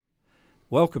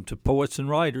Welcome to Poets and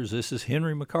Writers. This is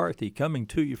Henry McCarthy coming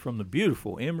to you from the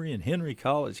beautiful Emory and Henry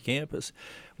College campus.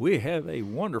 We have a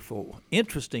wonderful,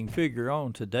 interesting figure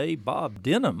on today, Bob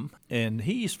Denham, and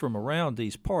he's from around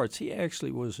these parts. He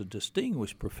actually was a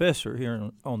distinguished professor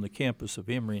here on the campus of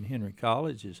Emory and Henry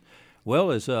College, as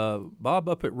well as Bob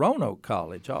up at Roanoke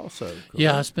College also. Correct?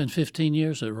 Yeah, I spent 15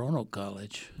 years at Roanoke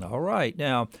College. All right.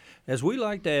 Now, as we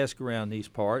like to ask around these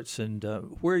parts, and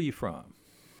where are you from?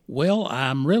 Well,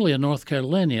 I'm really a North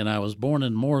Carolinian. I was born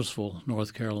in Mooresville,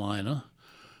 North Carolina,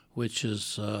 which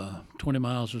is 20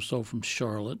 miles or so from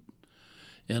Charlotte,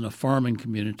 in a farming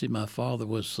community. My father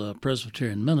was a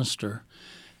Presbyterian minister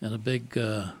in a big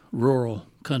rural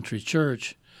country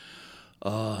church.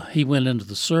 He went into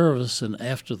the service, and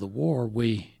after the war,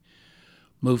 we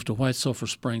moved to White Sulphur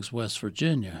Springs, West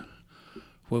Virginia,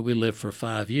 where we lived for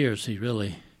 5 years. He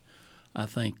really, I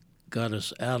think, got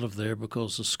us out of there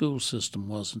because the school system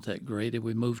wasn't that great, and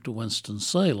we moved to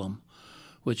Winston-Salem,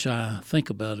 which I think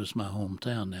about as my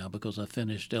hometown now because I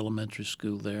finished elementary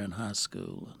school there and high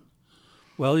school.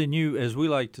 Well, and you, as we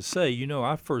like to say,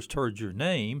 I first heard your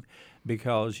name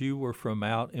because you were from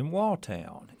out in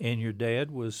Walltown, and your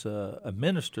dad was a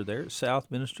minister there at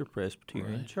Southminster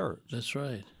Presbyterian Church. That's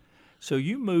right. So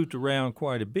you moved around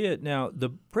quite a bit. Now,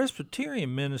 the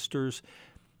Presbyterian ministers,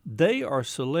 they are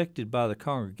selected by the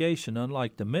congregation.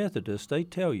 Unlike the Methodists, they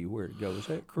tell you where to go. Is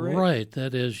that correct? Right.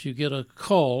 That is, you get a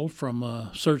call from a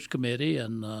search committee,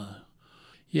 and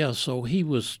so he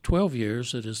was 12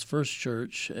 years at his first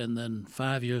church, and then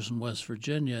 5 years in West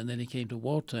Virginia, and then he came to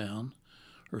Walltown,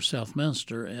 or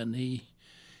Southminster, and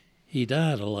he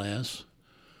died, alas,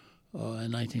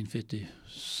 in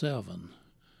 1957,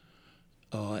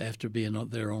 after being up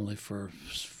there only for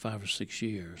 5 or 6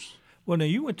 years. Well, now,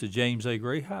 you went to James A.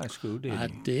 Gray High School, didn't you? I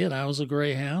did. I was a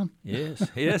Greyhound.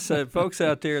 Yes. Folks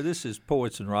out there, this is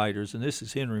Poets and Writers, and this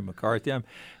is Henry McCarthy. I'm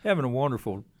having a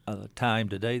wonderful time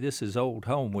today. This is old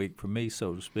home week for me,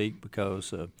 so to speak,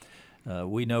 because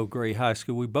we know Gray High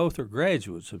School. We both are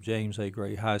graduates of James A.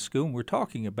 Gray High School, and we're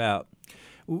talking about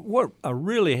what I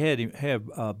really had him have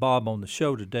Bob on the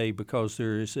show today because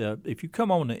there is, if you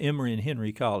come on the Emory and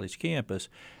Henry College campus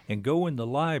and go in the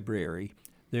library,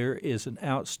 there is an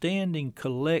outstanding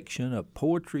collection of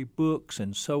poetry books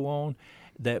and so on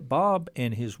that Bob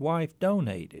and his wife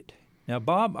donated. Now,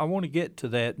 Bob, I want to get to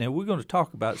that. Now, we're going to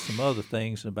talk about some other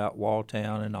things about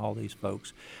Walltown and all these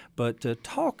folks, but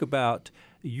talk about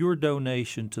your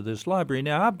donation to this library.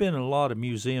 Now, I've been in a lot of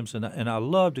museums, and I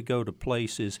love to go to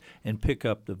places and pick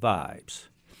up the vibes.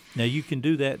 Now, you can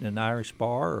do that in an Irish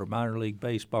bar or a minor league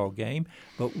baseball game,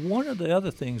 but one of the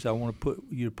other things I want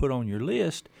to put on your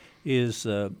list is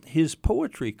his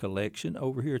poetry collection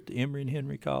over here at the Emory and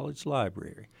Henry College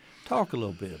Library. Talk a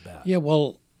little bit about it. Yeah,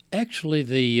 well, actually,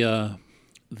 the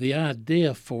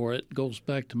idea for it goes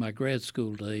back to my grad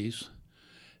school days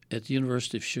at the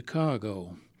University of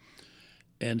Chicago.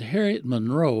 And Harriet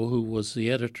Monroe, who was the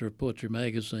editor of Poetry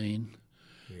Magazine,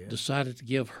 decided to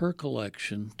give her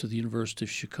collection to the University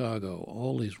of Chicago,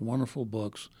 all these wonderful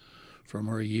books from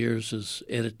her years as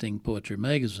editing Poetry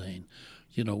Magazine,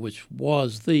 which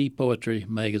was the poetry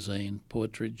magazine,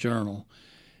 poetry journal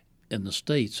in the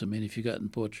States. I mean, if you got in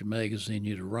Poetry Magazine,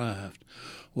 you'd arrived.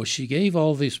 Well, she gave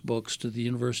all these books to the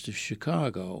University of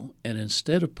Chicago, and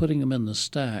instead of putting them in the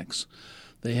stacks,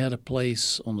 they had a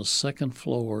place on the second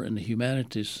floor in the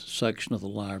humanities section of the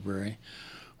library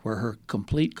where her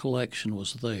complete collection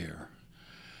was there.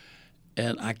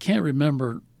 And I can't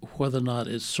remember whether or not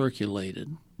it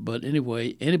circulated, but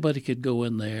anyway, anybody could go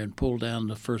in there and pull down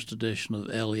the first edition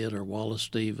of Eliot or Wallace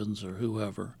Stevens or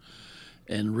whoever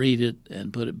and read it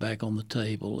and put it back on the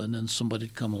table, and then somebody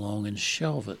would come along and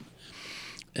shelve it.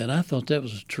 And I thought that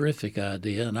was a terrific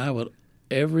idea, and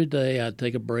every day I'd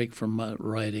take a break from my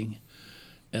writing,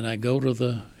 and I'd go to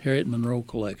the Harriet Monroe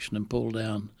collection and pull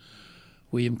down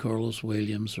William Carlos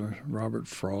Williams or Robert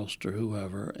Frost or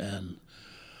whoever and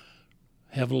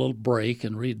have a little break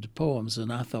and read the poems.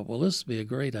 And I thought, well, this would be a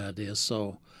great idea.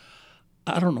 So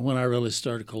I don't know when I really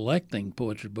started collecting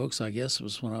poetry books. I guess it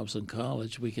was when I was in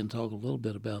college. We can talk a little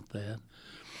bit about that.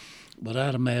 But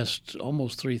I'd amassed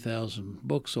almost 3,000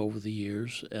 books over the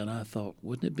years, and I thought,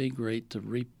 wouldn't it be great to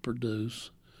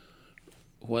reproduce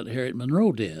what Harriet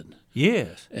Monroe did?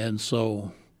 Yes. And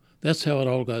so that's how it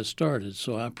all got started.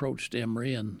 So I approached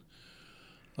Emory, and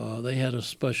they had a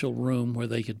special room where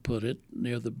they could put it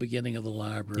near the beginning of the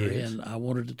library, Yes. and I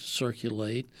wanted it to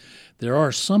circulate. There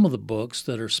are some of the books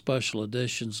that are special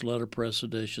editions, letterpress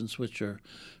editions, which are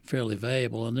fairly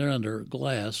valuable, and they're under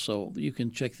glass, so you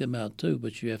can check them out too,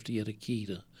 but you have to get a key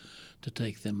to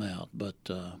take them out. But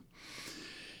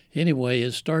Anyway,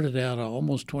 it started out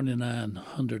almost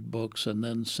 2,900 books, and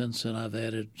then since then I've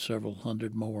added several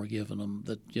hundred more, given them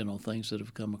that things that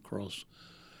have come across.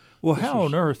 Well, how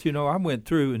on earth, I went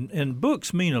through, and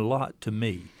books mean a lot to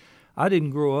me. I didn't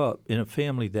grow up in a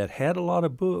family that had a lot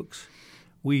of books.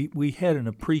 We had an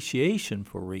appreciation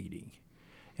for reading.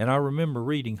 And I remember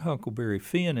reading Huckleberry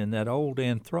Finn in that old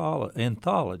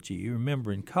anthology. You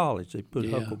remember in college they put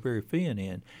Huckleberry Finn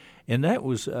in. And that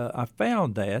was, I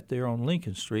found that there on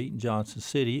Lincoln Street in Johnson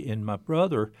City, and my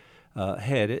brother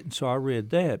had it, and so I read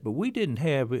that. But we didn't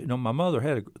have it. My mother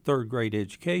had a third-grade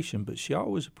education, but she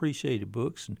always appreciated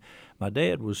books. And my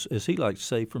dad was, as he liked to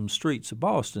say, from the streets of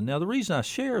Boston. Now, the reason I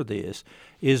share this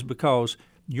is because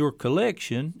your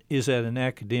collection is at an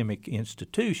academic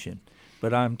institution.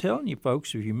 But I'm telling you,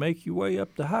 folks, if you make your way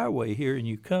up the highway here and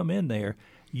you come in there,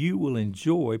 you will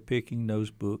enjoy picking those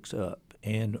books up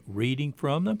and reading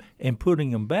from them and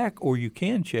putting them back, or you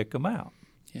can check them out.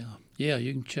 Yeah,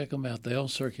 you can check them out. They all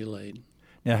circulate.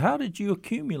 Now, how did you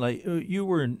accumulate? You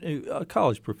were a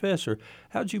college professor.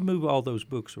 How did you move all those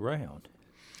books around?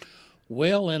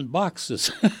 Well, in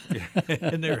boxes.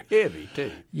 And they're heavy,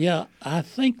 too. Yeah, I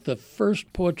think the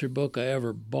first poetry book I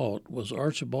ever bought was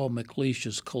Archibald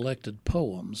MacLeish's collected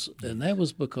poems, and that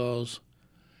was because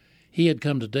he had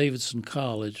come to Davidson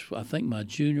College, I think my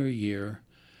junior year,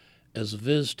 as a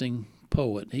visiting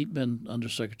poet. He'd been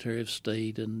Undersecretary of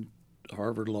State and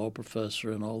Harvard Law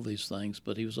professor and all these things,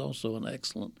 but he was also an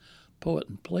excellent poet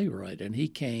and playwright. And he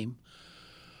came,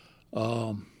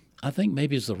 I think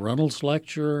maybe as the Reynolds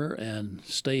lecturer, and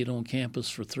stayed on campus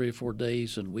for 3 or 4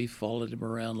 days, and we followed him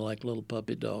around like little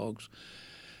puppy dogs.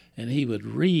 And he would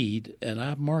read, and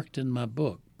I marked in my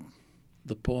book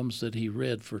the poems that he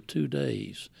read for 2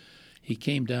 days. He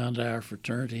came down to our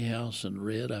fraternity house and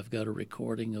read. I've got a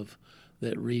recording of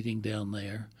that reading down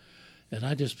there. And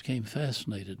I just became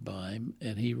fascinated by him.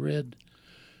 And he read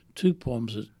 2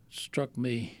 poems that struck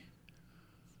me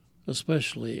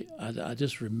especially. I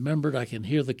just remembered, I can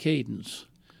hear the cadence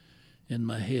in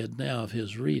my head now of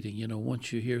his reading.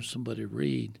 Once you hear somebody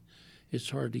read, it's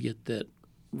hard to get that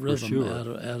rhythm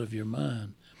out of your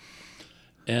mind.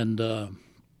 And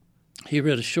he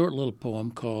read a short little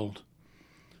poem called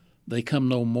 "They Come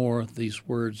No More, These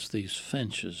Words, These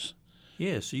Finches."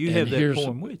 Yes, so you have that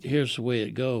poem with you. Here's the way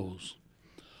it goes.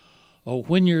 Oh,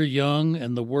 when you're young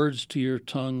and the words to your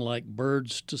tongue like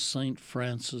birds to St.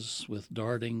 Francis with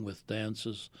darting, with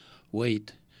dances,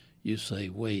 wait, you say,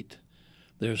 wait,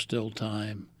 there's still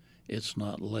time, it's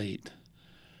not late.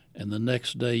 And the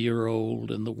next day you're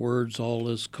old and the words all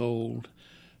as cold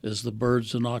as the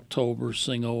birds in October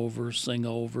sing over,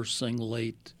 sing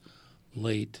late,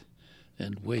 late.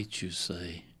 And wait, you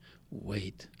say,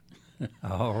 wait.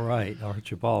 All right,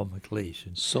 Archibald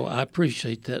MacLeish. So I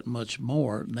appreciate that much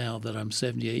more now that I'm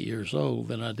 78 years old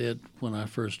than I did when I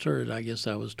first heard it. I guess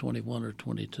I was 21 or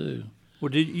 22. Well,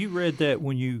 did you read that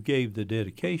when you gave the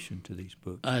dedication to these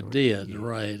books? I did,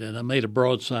 right, and I made a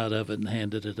broadside of it and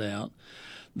handed it out.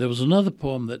 There was another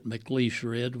poem that MacLeish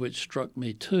read which struck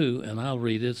me too, and I'll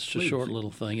read it. It's a short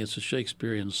little thing. It's a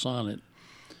Shakespearean sonnet,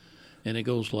 and it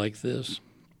goes like this.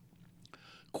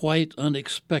 Quite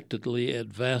unexpectedly at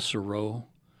Vassereau,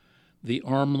 the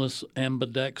armless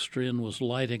ambidextrian was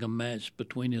lighting a match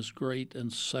between his great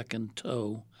and second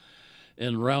toe,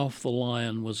 and Ralph the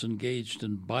Lion was engaged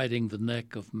in biting the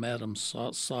neck of Madame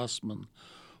Sossman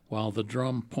while the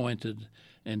drum pointed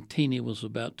and Teeny was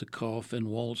about to cough in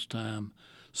waltz time,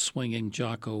 swinging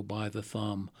Jocko by the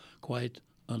thumb. Quite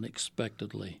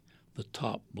unexpectedly, the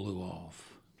top blew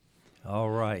off. All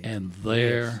right. And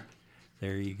there... Yes.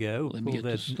 There you go. Let me get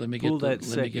that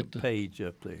second page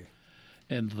up there.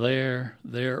 And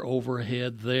there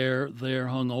overhead, there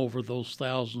hung over those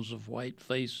thousands of white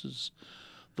faces,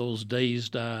 those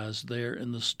dazed eyes, there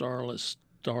in the starless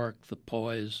dark, the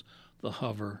poise, the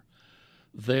hover,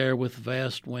 there with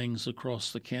vast wings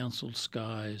across the canceled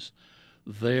skies,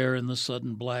 there in the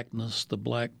sudden blackness, the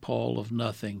black pall of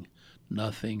nothing,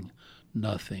 nothing,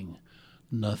 nothing,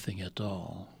 nothing at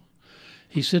all.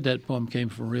 He said that poem came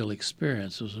from real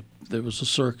experience. There was a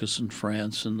circus in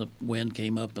France, and the wind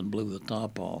came up and blew the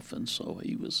top off, and so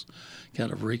he was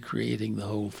kind of recreating the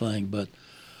whole thing. But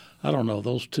I don't know,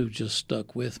 those 2 just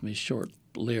stuck with me, short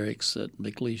lyrics that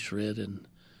MacLeish read, and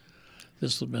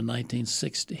this would have been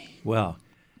 1960. Wow.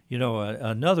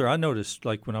 Another, I noticed,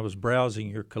 like when I was browsing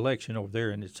your collection over there,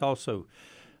 and it's also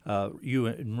you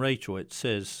and Rachel, it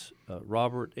says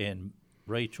Robert and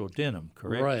Rachel Denham,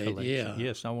 correct? Right, collection. yeah.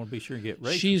 Yes, I want to be sure and get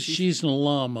Rachel. She's an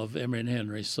alum of Emory and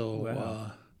Henry, so...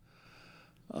 Wow.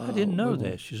 I didn't know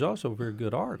that. She's also a very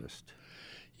good artist.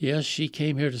 Yes, she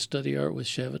came here to study art with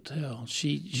Chavatel.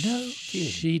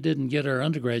 She didn't get her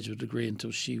undergraduate degree until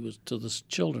the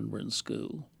children were in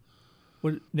school.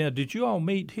 Well, now, did you all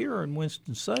meet here in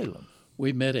Winston-Salem?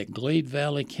 We met at Glade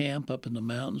Valley Camp up in the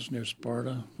mountains near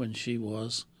Sparta when she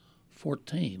was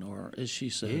 14, or as she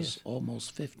says, Yes.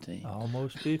 almost 15.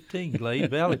 Almost 15,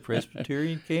 Glade Valley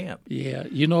Presbyterian Camp. Yeah,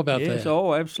 you know about Yes, that.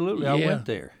 oh, absolutely. I Yeah. went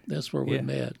there. That's where we Yeah.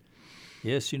 met.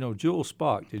 Yes, you know, Jewel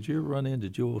Spock. Did you ever run into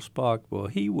Jewel Spock? Well,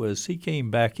 he came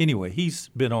back anyway. He's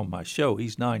been on my show.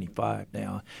 He's 95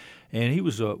 now. And he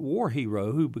was a war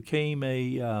hero who became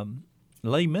a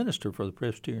lay minister for the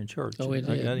Presbyterian Church. Oh, he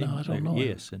did? No, I don't know him.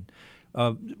 Yes, and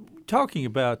talking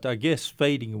about, I guess,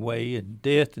 fading away and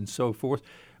death and so forth,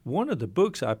 one of the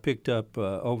books I picked up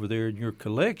over there in your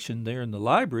collection there in the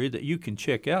library that you can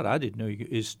check out, I didn't know,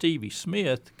 is Stevie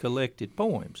Smith Collected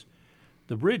Poems,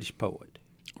 the British poet.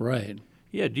 Right.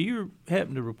 Yeah, do you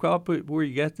happen to recall where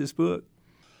you got this book?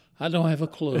 I don't have a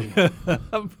clue.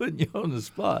 I'm putting you on the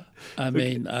spot. I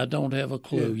mean, I don't have a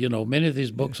clue. You know, many of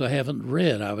these books I haven't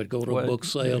read. I would go to a Well, book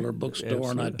sale or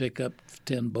bookstore, and I'd absolutely. pick up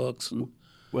 10 books. And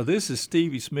Well, this is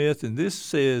Stevie Smith, and this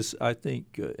says, I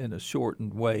think, in a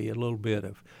shortened way, a little bit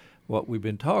of what we've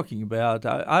been talking about.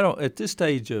 I don't, at this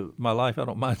stage of my life, I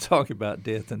don't mind talking about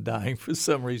death and dying for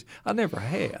some reason. I never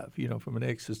have, you know, from an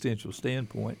existential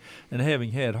standpoint. And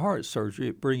having had heart surgery,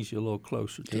 it brings you a little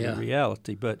closer to the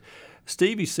reality. But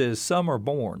Stevie says, some are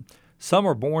born. Some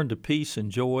are born to peace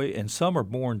and joy, and some are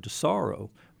born to sorrow,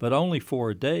 but only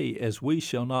for a day, as we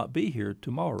shall not be here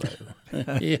tomorrow.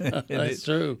 yeah, that's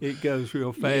true. It goes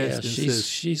real fast. Yeah, and she's says,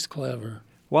 she's clever.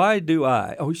 why do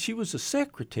I? Oh, she was a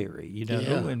secretary, you know,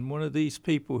 Yeah. and one of these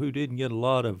people who didn't get a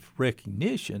lot of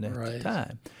recognition at the Right.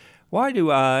 time. Why do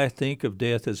I think of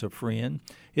death as a friend?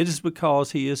 It is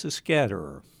because he is a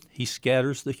scatterer. He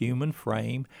scatters the human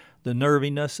frame, the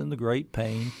nerviness and the great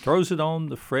pain, throws it on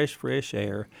the fresh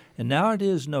air, and now it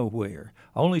is nowhere.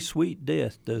 Only sweet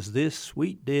death does this,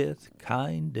 sweet death,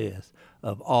 kind death,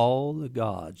 of all the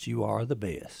gods, you are the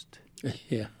best.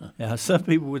 Yeah. Now, some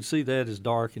people would see that as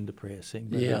dark and depressing,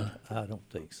 but Yeah. I don't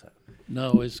think so.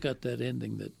 No, it's got that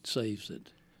ending that saves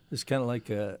it. It's kind of like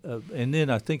and then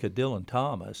I think of Dylan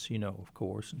Thomas, you know, of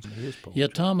course, and some of his poetry. Yeah,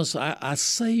 Thomas, I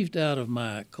saved out of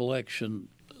my collection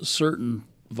certain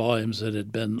volumes that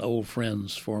had been old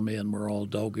friends for me and were all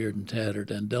dog-eared and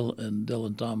tattered, and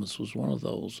Dylan Thomas was one of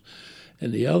those.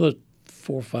 And the other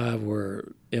 4 or 5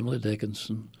 were Emily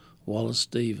Dickinson, Wallace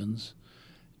Stevens,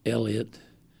 Eliot,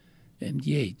 and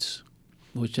Yeats,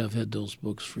 which I've had those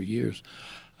books for years.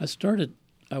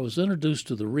 I was introduced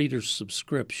to the reader's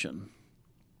subscription.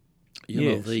 You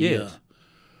know, the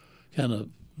kind of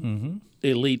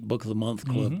elite book of the month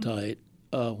club type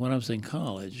when I was in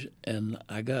college, and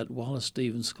I got Wallace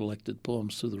Stevens Collected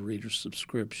Poems through the reader's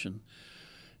subscription,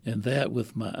 and that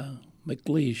with my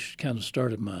McLeish kind of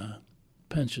started my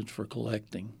penchant for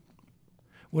collecting.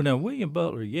 Well, now, William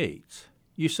Butler Yeats.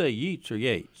 You say Yeats or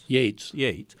Yates? Yeats.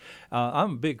 Yates.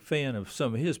 I'm a big fan of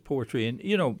some of his poetry. And,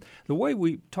 you know, the way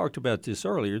we talked about this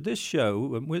earlier, this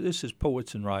show, this is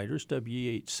Poets and Writers,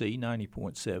 WEHC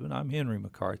 90.7. I'm Henry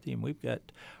McCarthy, and we've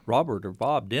got Robert or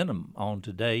Bob Denham on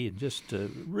today, and just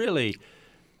really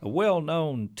a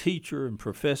well-known teacher and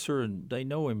professor, and they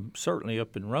know him certainly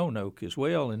up in Roanoke as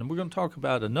well. And we're going to talk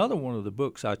about another one of the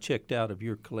books I checked out of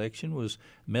your collection was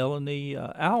Melanie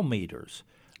Almeter's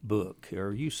book,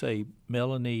 or you say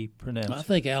Melanie pronounced. I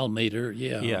think Almeter,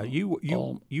 yeah. Yeah,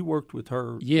 you worked with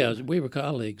her. Yeah, we were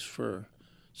colleagues for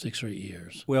 6 or 8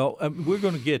 years. Well, we're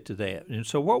going to get to that. And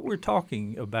so what we're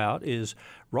talking about is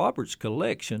Robert's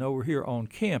collection over here on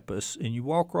campus, and you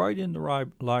walk right in the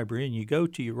library, and you go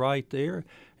to your right there,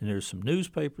 and there's some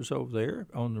newspapers over there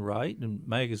on the right and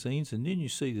magazines, and then you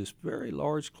see this very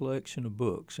large collection of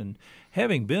books. And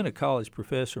having been a college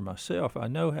professor myself, I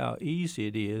know how easy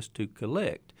it is to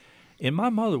collect. And my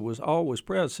mother was always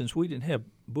proud, since we didn't have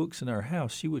books in our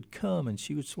house. She would come and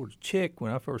she would sort of check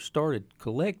when I first started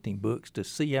collecting books to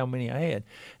see how many I had,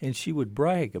 and she would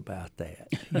brag about that.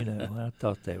 You know, I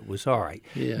thought that was all right.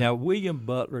 Yeah. Now, William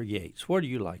Butler Yeats. What do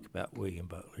you like about William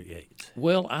Butler Yeats?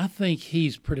 Well, I think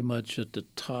he's pretty much at the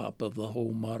top of the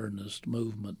whole modernist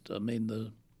movement. I mean,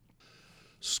 the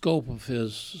scope of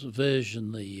his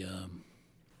vision,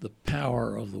 the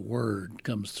power of the word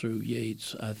comes through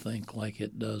Yeats, I think, like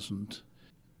it doesn't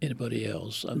anybody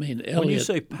else. I mean, Eliot. When you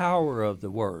say power of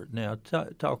the word, now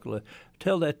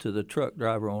tell that to the truck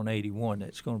driver on 81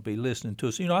 that's going to be listening to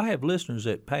us. You know, I have listeners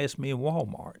that pass me in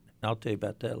Walmart, and I'll tell you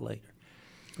about that later.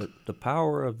 But the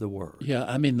power of the word. Yeah,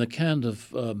 I mean, the kind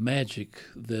of magic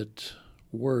that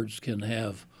words can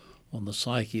have on the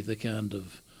psyche, the kind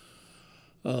of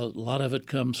A lot of it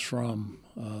comes from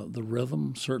the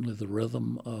rhythm, certainly the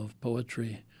rhythm of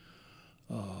poetry,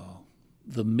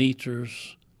 the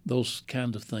meters, those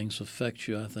kind of things affect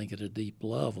you, I think, at a deep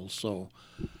level. So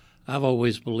I've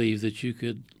always believed that you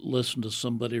could listen to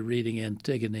somebody reading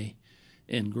Antigone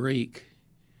in Greek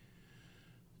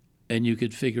and you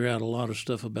could figure out a lot of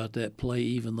stuff about that play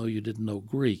even though you didn't know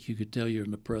Greek. You could tell you're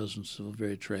in the presence of a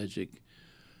very tragic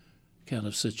kind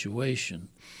of situation.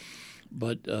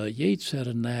 But Yeats had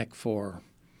a knack for,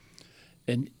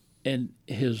 and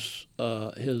his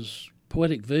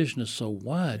poetic vision is so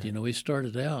wide. You know, he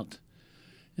started out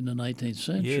in the 19th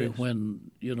century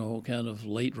when, you know, kind of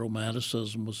late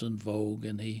Romanticism was in vogue,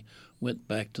 and he went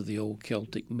back to the old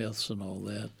Celtic myths and all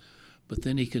that. But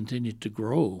then he continued to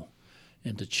grow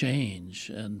and to change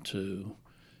and to,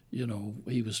 you know,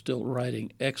 he was still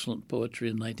writing excellent poetry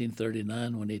in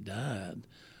 1939 when he died.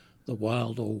 The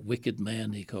wild old wicked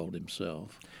man, he called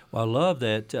himself. Well, I love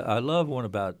that. I love one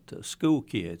about school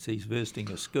kids. He's visiting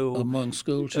a school. Among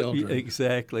school children.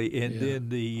 Exactly. And then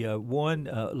the one,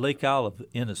 Lake Isle of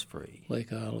Innisfree.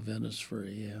 Lake Isle of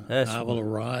Innisfree, yeah. That's I will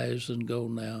arise and go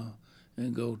now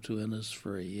and go to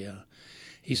Innisfree, yeah.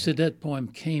 He said that poem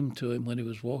came to him when he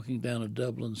was walking down a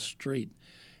Dublin street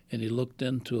and he looked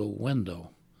into a window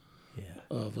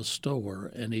of a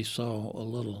store and he saw a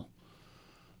little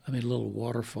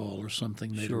waterfall or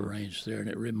something they'd arranged there, and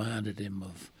it reminded him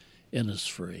of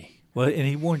Innisfree. Well, and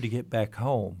he wanted to get back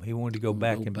home. He wanted to go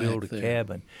back and build a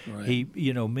cabin. Right. He,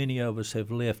 you know, many of us have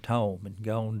left home and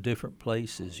gone different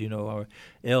places, you know, or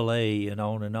L.A.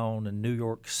 and New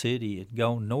York City, and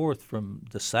gone north from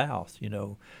the South, you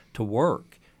know, to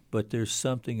work. But there's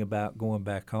something about going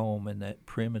back home and that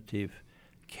primitive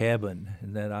cabin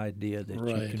and that idea that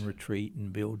you can retreat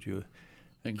and build your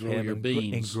and grow your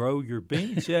beans. And grow your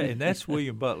beans, yeah. And that's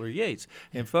William Butler Yeats.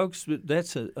 And, folks,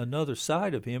 that's another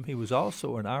side of him. He was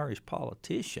also an Irish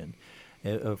politician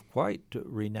of quite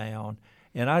renown.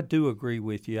 And I do agree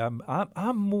with you.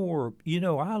 I'm more, you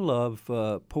know, I love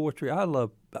poetry.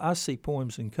 I see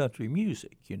poems in country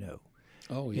music, you know.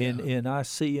 Oh, yeah. And I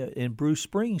see in Bruce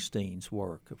Springsteen's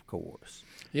work, of course.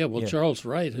 Yeah, well, Charles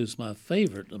Wright, who's my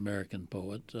favorite American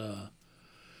poet,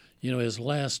 you know, his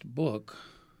last book,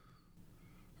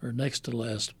 or next to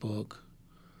last book,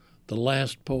 the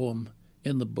last poem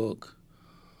in the book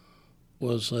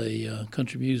was a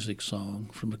country music song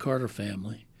from the Carter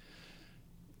family.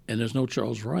 And there's no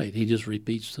Charles Wright. He just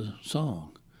repeats the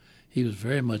song. He was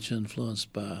very much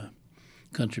influenced by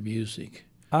country music,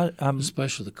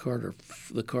 especially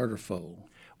the Carter fold.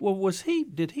 Well,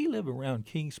 did he live around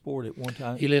Kingsport at one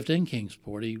time? He lived in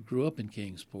Kingsport. He grew up in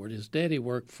Kingsport. His daddy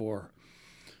worked for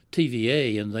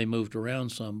TVA, and they moved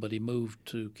around some, but he moved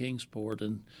to Kingsport,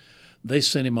 and they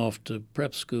sent him off to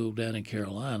prep school down in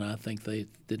Carolina. I think they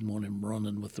didn't want him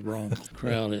running with the wrong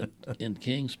crowd in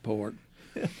Kingsport.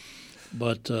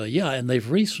 But, and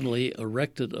they've recently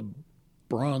erected a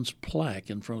bronze plaque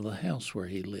in front of the house where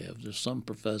he lived. There's some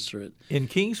professor in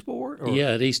Kingsport?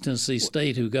 At East Tennessee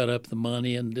State who got up the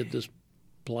money and did this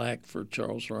plaque for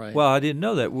Charles Wright. Well, I didn't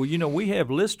know that. Well, you know, we have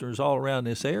listeners all around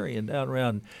this area and down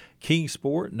around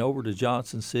Kingsport and over to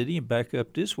Johnson City and back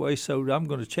up this way, so I'm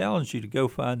going to challenge you to go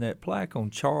find that plaque on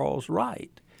Charles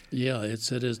Wright. Yeah,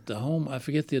 it's at the home. I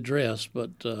forget the address,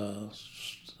 but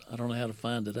I don't know how to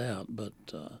find it out. But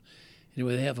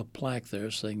anyway, they have a plaque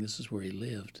there saying this is where he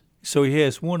lived. So he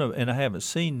has one of, and I haven't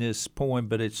seen this poem,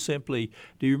 but it's simply,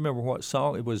 do you remember what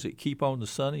song? Was it Keep on the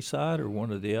Sunny Side or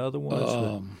one of the other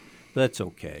ones? That's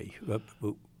okay.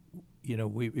 You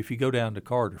know, if you go down to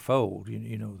Carter Fold,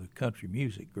 you know, the country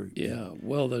music group. Yeah,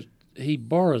 well, he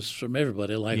borrows from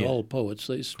everybody, like all poets.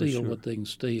 They steal what they can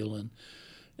steal and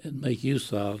make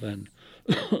use of. And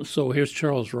so here's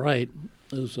Charles Wright,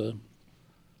 who's a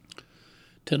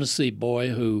Tennessee boy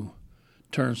who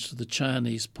turns to the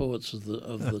Chinese poets of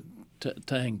the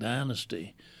Tang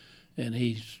Dynasty. And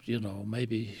he's, you know,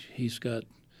 maybe he's got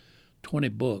 20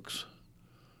 books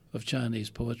of Chinese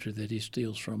poetry that he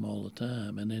steals from all the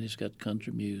time. And then he's got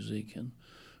country music and,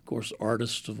 of course,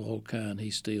 artists of all kind he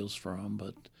steals from.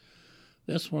 But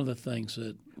that's one of the things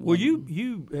that... Well,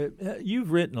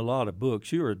 you've written a lot of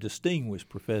books. You're a distinguished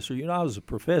professor. You know, I was a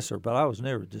professor, but I was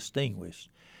never distinguished.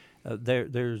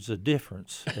 There's a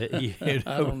difference. You know,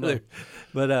 I don't know.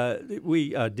 But we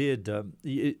did,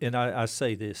 and I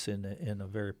say this in a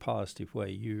very positive way.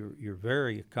 You're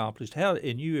very accomplished.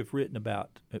 And you have written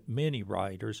about many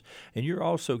writers, and you're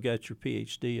also got your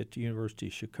Ph.D. at the University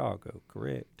of Chicago,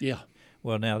 correct? Yeah.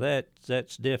 Well, now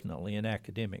that's definitely in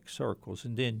academic circles.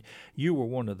 And then you were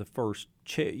one of the first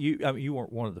you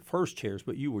weren't one of the first chairs,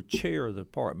 but you were chair of the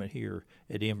department here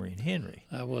at Emory and Henry.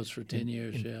 I was for 10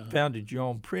 years, yeah. Founded your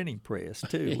own printing press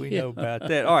too. We Yeah. know about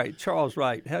that. All right, Charles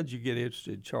Wright. How did you get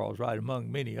interested in Charles Wright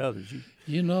among many others?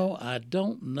 You know, I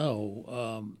don't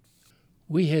know.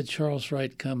 We had Charles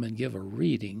Wright come and give a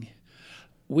reading.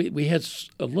 We had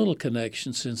a little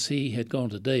connection since he had gone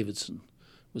to Davidson,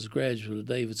 was a graduate of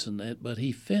Davidson, but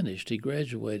he finished. He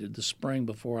graduated the spring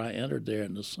before I entered there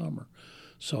in the summer,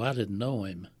 so I didn't know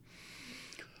him.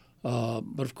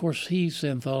 But of course, he's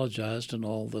anthologized in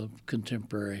all the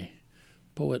contemporary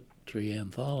poetry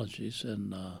anthologies,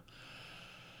 and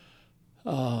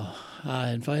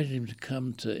I invited him to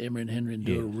come to Emory and Henry and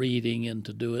do a reading, and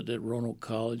to do it at Roanoke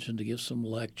College, and to give some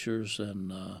lectures,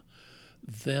 and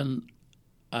then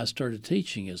I started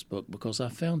teaching his book because I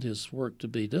found his work to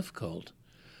be difficult,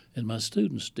 and my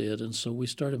students did, and so we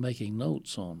started making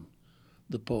notes on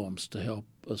the poems to help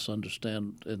us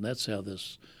understand, and that's how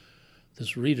this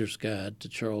reader's guide to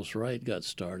Charles Wright got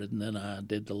started. And then I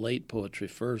did the late poetry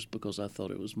first because I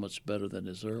thought it was much better than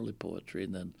his early poetry,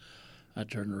 and then I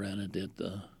turned around and did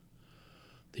the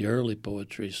early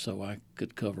poetry so I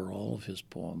could cover all of his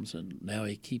poems, and now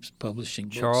he keeps publishing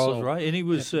books. Charles Wright, and he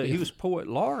was poet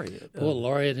laureate. Poet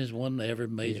laureate has won every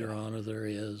major honor there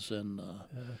is, and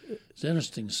it's an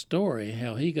interesting story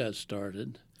how he got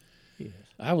started. Yes.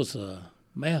 I was a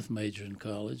math major in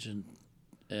college,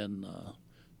 and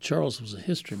Charles was a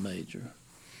history major,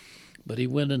 but he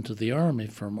went into the Army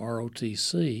from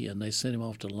ROTC, and they sent him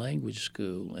off to language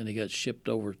school, and he got shipped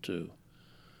over to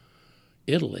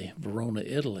Italy, Verona,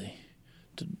 Italy,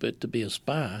 to be a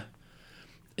spy.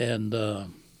 And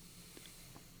one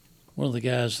of the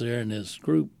guys there in his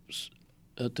group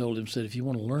told him, said, if you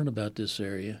want to learn about this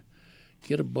area,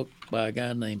 get a book by a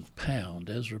guy named Pound,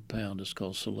 Ezra Pound. It's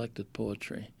called Selected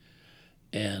Poetry,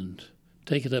 and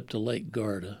take it up to Lake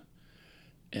Garda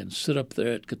and sit up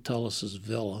there at Catullus's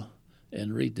villa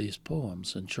and read these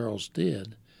poems. And Charles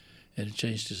did, and it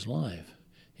changed his life.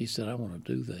 He said, I want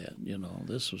to do that. You know,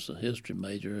 this was a history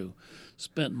major who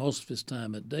spent most of his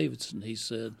time at Davidson, he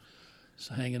said,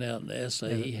 hanging out in the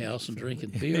SAE house and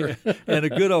drinking beer. And a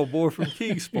good old boy from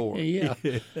Kingsport. Yeah.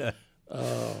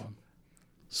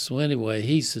 So anyway,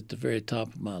 he's at the very top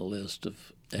of my list and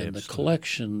Absolutely. The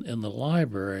collection in the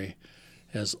library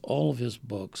has all of his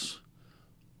books,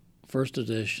 first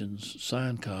editions,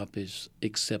 signed copies,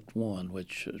 except one,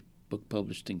 which book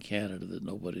published in Canada that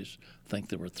nobody's think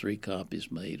there were 3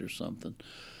 copies made or something.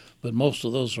 But most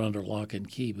of those are under lock and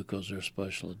key because they're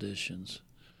special editions.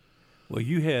 Well,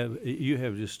 you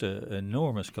have just an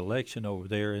enormous collection over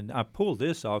there, and I pulled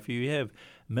this off. You have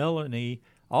Melanie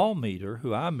Almeter,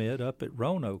 who I met up at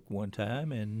Roanoke one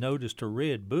time and noticed her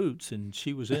red boots, and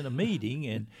she was in a meeting,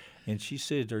 and she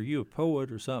said, are you a poet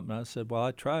or something? I said, well,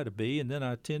 I try to be, and then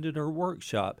I attended her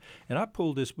workshop. And I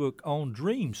pulled this book On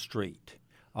Dream Street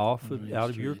out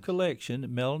of your collection.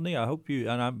 Melanie, I hope you,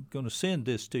 and I'm going to send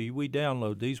this to you. We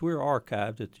download these. We're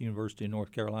archived at the University of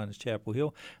North Carolina's Chapel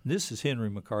Hill. And this is Henry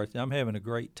McCarthy. I'm having a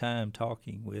great time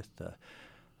talking with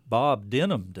Bob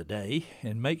Denham today,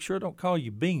 and make sure I don't call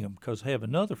you Bingham, because I have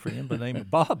another friend by the name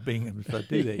of Bob Bingham. If I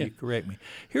do that, you correct me.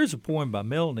 Here's a poem by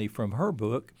Melanie from her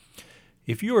book.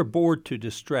 If you are bored to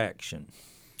distraction,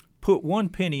 put 1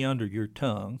 penny under your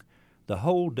tongue, the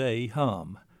whole day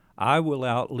hum. I will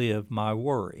outlive my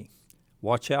worry.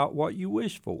 Watch out what you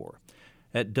wish for.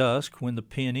 At dusk, when the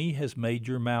penny has made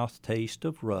your mouth taste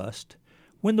of rust,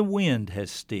 when the wind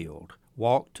has stilled,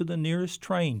 walk to the nearest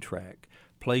train track,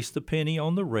 place the penny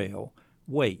on the rail,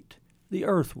 wait, the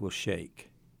earth will shake.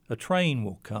 A train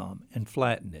will come and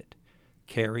flatten it.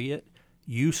 Carry it,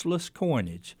 useless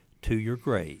coinage, to your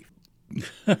grave.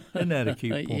 Isn't that a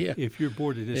cute point? Yeah. If you're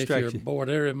bored of distraction. If you're bored,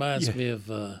 it reminds me of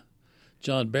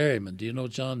John Berryman. Do you know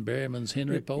John Berryman's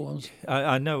Henry poems?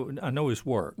 I know his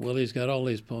work. Well, he's got all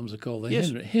these poems called the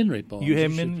Yes. Henry poems. You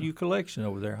have them in your collection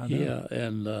over there, I know. Yeah,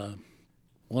 and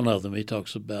one of them he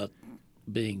talks about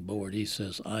being bored. He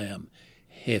says, I am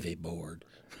heavy bored.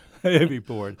 Heavy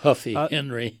board. Huffy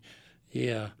Henry.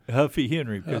 Yeah. Huffy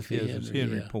Henry, because Huffy he has his Henry,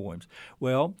 Henry yeah. poems.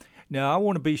 Well, now I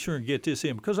want to be sure and get this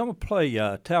in, because I'm going to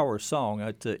play Tower Song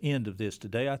at the end of this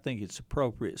today. I think it's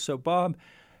appropriate. So, Bob,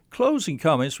 closing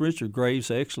comments. Richard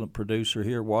Graves, excellent producer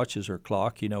here, watches our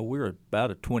clock. You know, we're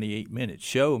about a 28-minute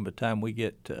show by the time we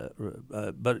get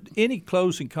but any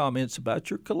closing comments about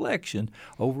your collection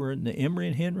over in the Emory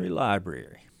and Henry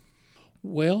Library?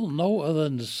 Well, no other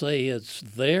than to say it's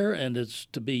there and it's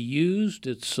to be used.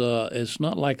 It's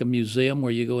not like a museum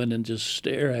where you go in and just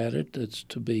stare at it. It's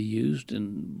to be used,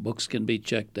 and books can be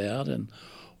checked out and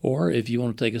Or if you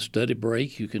want to take a study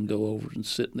break, you can go over and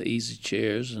sit in the easy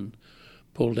chairs and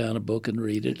pull down a book and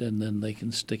read it, and then they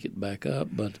can stick it back up.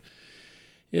 But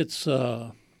it's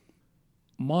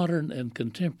modern and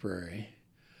contemporary.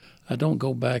 I don't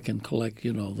go back and collect,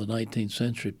 the 19th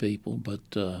century people,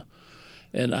 but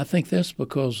and I think that's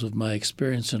because of my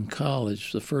experience in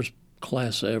college. The first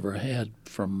class I ever had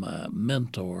from my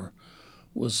mentor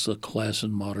was a class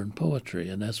in modern poetry,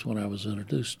 and that's when I was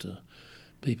introduced to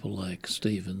people like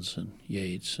Stevens and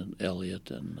Yeats and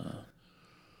Eliot and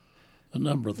a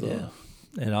number of the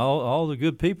and all the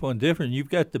good people and different. You've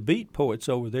got the beat poets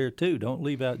over there too. Don't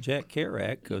leave out Jack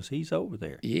Kerouac because he's over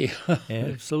there. Yeah,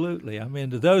 absolutely. I'm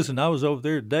into those. And I was over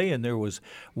there today, and there was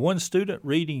one student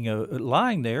reading,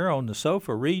 lying there on the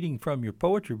sofa reading from your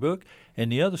poetry book, and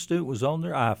the other student was on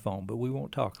their iPhone. But we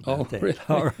won't talk about that. Really?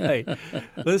 All right.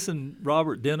 Listen,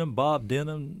 Robert Denham, Bob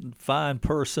Denham, fine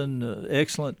person,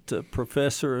 excellent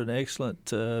professor, and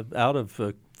excellent out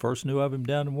of. First knew of him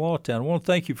down in Walltown. I want to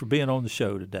thank you for being on the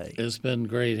show today. It's been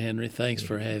great, Henry. Thanks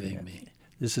for having me.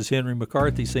 This is Henry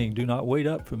McCarthy saying, do not wait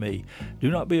up for me.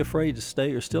 Do not be afraid to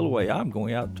stay or still away. I'm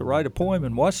going out to write a poem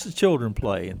and watch the children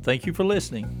play. And thank you for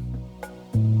listening.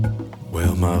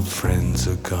 Well, my friends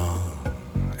are gone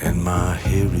and my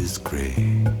hair is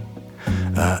gray.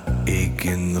 I ache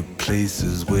in the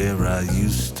places where I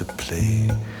used to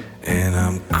play. And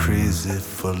I'm crazy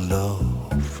for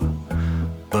love,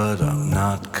 but I'm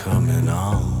not coming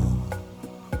on.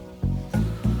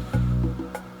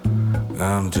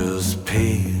 I'm just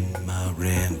paying my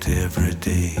rent every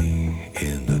day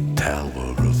in the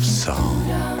Tower of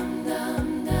Song.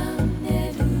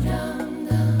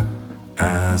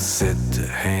 I said to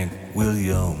Hank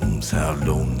Williams, how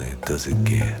lonely does it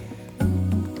get?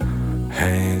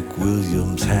 Hank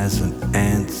Williams hasn't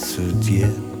answered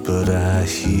yet, but I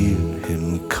hear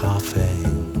him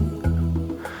coughing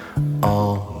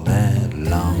all night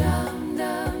long.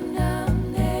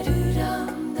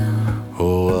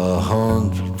 Oh,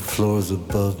 100 floors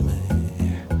above me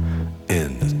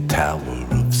in the Tower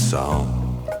of Song.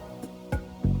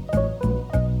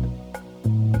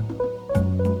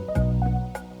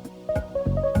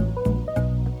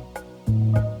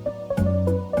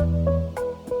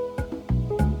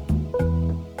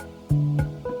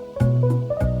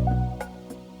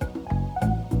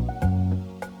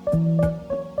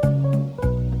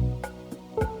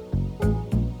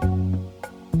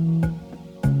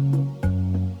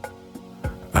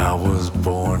 I was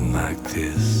born like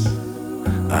this,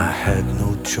 I had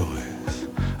no choice.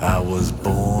 I was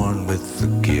born with the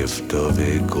gift of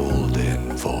a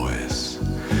golden voice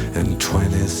and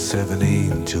 27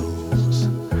 angels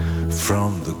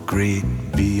from the great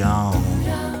beyond.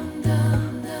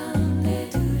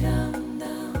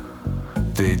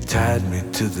 They tied me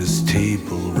to this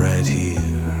table right here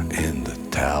in the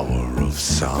Tower of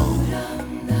Song,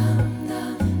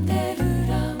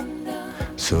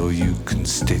 so you can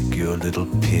stick your little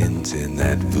pins in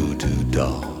that voodoo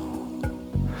doll.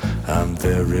 I'm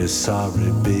very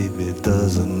sorry, baby, it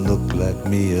doesn't look like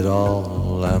me at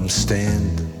all. I'm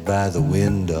standing by the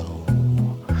window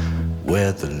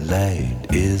where the light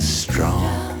is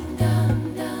strong.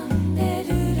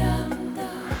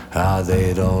 Ah,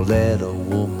 they don't let a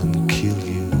woman kill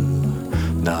you,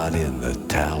 not in the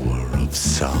Tower of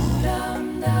Song.